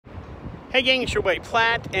Hey gang, it's your buddy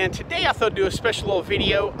Platt, and today I thought I'd do a special little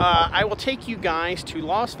video. I will take you guys to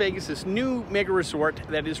Las Vegas' new mega resort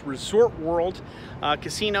that is Resort World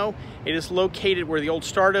Casino. It is located where the old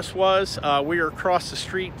Stardust was. We are across the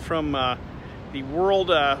street from the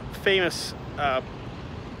world famous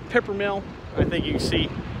Pepper Mill. I think you can see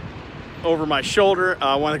over my shoulder,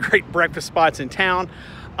 one of the great breakfast spots in town.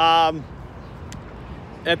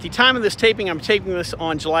 At the time of this taping, I'm taping this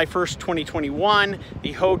on July 1st, 2021.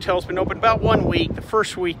 The hotel's been open about 1 week. The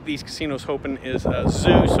first week these casinos open is a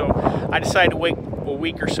zoo, so I decided to wait a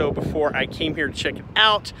week or so before I came here to check it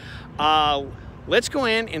out. Let's go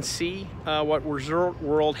in and see what Resort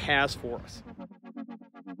World has for us.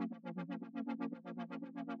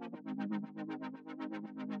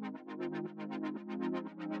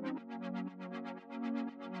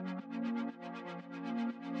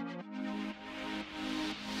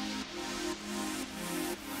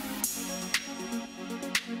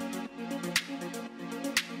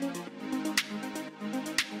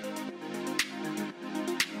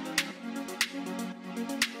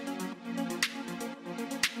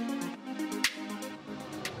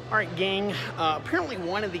 All right, gang, apparently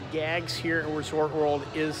one of the gags here at Resort World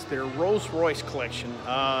is their Rolls Royce collection.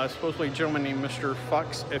 Supposedly a gentleman named Mr.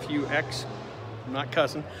 Fox, F-U-X, not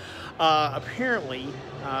cousin. Apparently,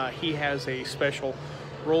 he has a special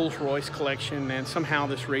Rolls Royce collection, and somehow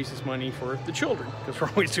this raises money for the children, because we're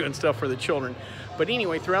always doing stuff for the children. But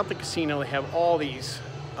anyway, throughout the casino, they have all these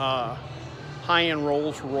high-end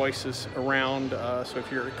Rolls Royces around, so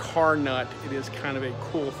if you're a car nut, it is kind of a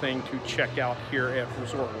cool thing to check out here at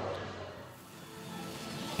Resort World.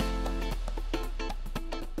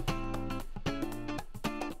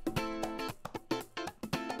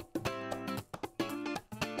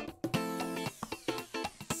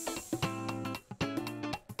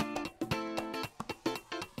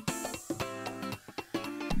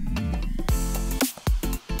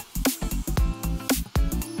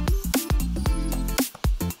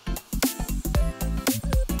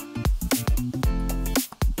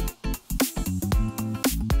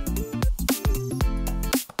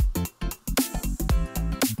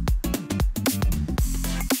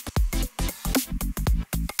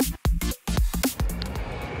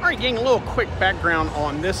 All right, gang, a little quick background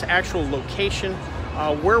on this actual location.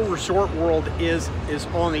 Where Resort World is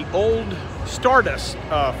on the old Stardust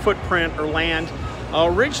footprint or land.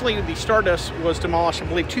 Originally, the Stardust was demolished, I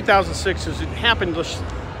believe, 2006, as it happened just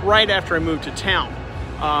right after I moved to town.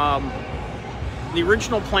 The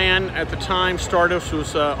original plan at the time, Stardust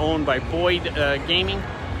was owned by Boyd Gaming,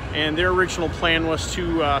 and their original plan was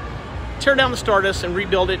to tear down the Stardust and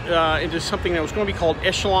rebuild it into something that was going to be called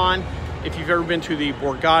Echelon. If you've ever been to the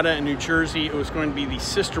Borgata in New Jersey, it was going to be the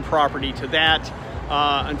sister property to that.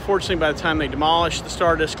 Unfortunately, by the time they demolished the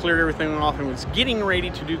Stardust, cleared everything off, and was getting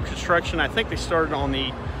ready to do construction, I think they started on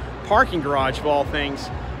the parking garage of all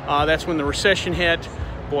things. That's when the recession hit.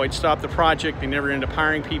 Boyd stopped the project. They never ended up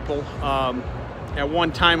hiring people. At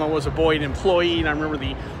one time, I was a Boyd employee, and I remember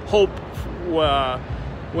the hope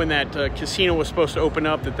when that casino was supposed to open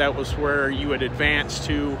up, that was where you would advance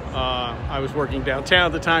to. I was working downtown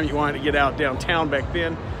at the time. You wanted to get out downtown back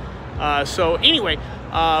then. So anyway,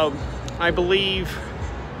 I believe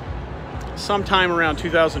sometime around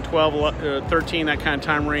 2012, 13, that kind of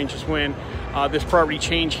time range is when this property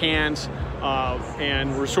changed hands,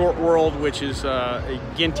 and Resort World, which is a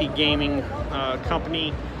Ginty Gaming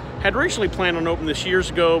company, had originally planned on opening this years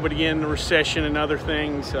ago, but again, the recession and other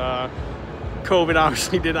things, COVID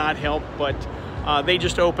obviously did not help, but they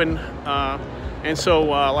just opened, and so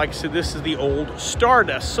like I said, this is the old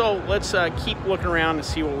Stardust. So let's keep looking around and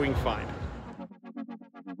see what we can find.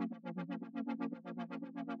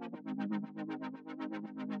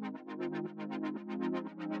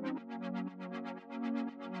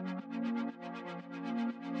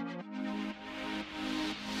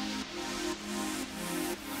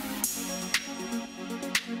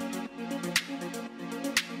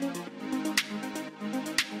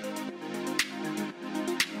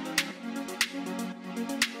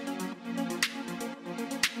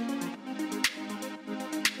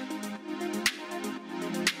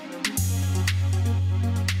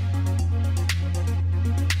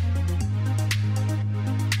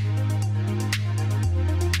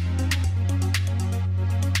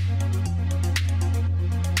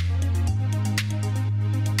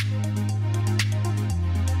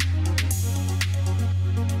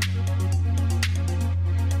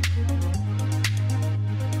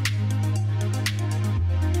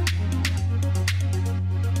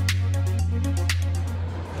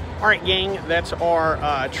 All right, gang, that's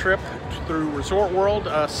our trip through Resort World.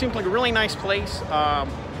 Seems like a really nice place.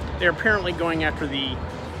 They're apparently going after the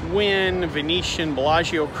Wynn, Venetian,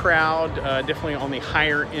 Bellagio crowd, definitely on the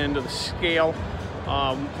higher end of the scale.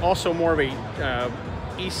 Also more of a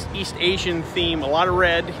East Asian theme, a lot of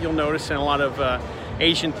red you'll notice, and a lot of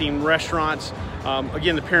Asian themed restaurants.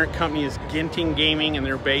 Again, the parent company is Genting Gaming, and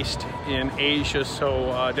they're based in Asia,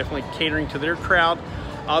 so definitely catering to their crowd.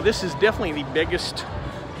 This is definitely the biggest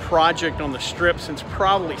project on the Strip since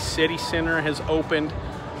probably City Center has opened.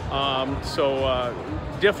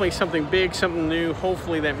 Definitely something big, something new.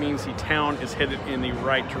 Hopefully that means the town is headed in the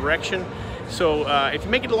right direction. So if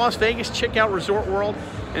you make it to Las Vegas, check out Resort World.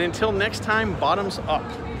 And until next time, bottoms up.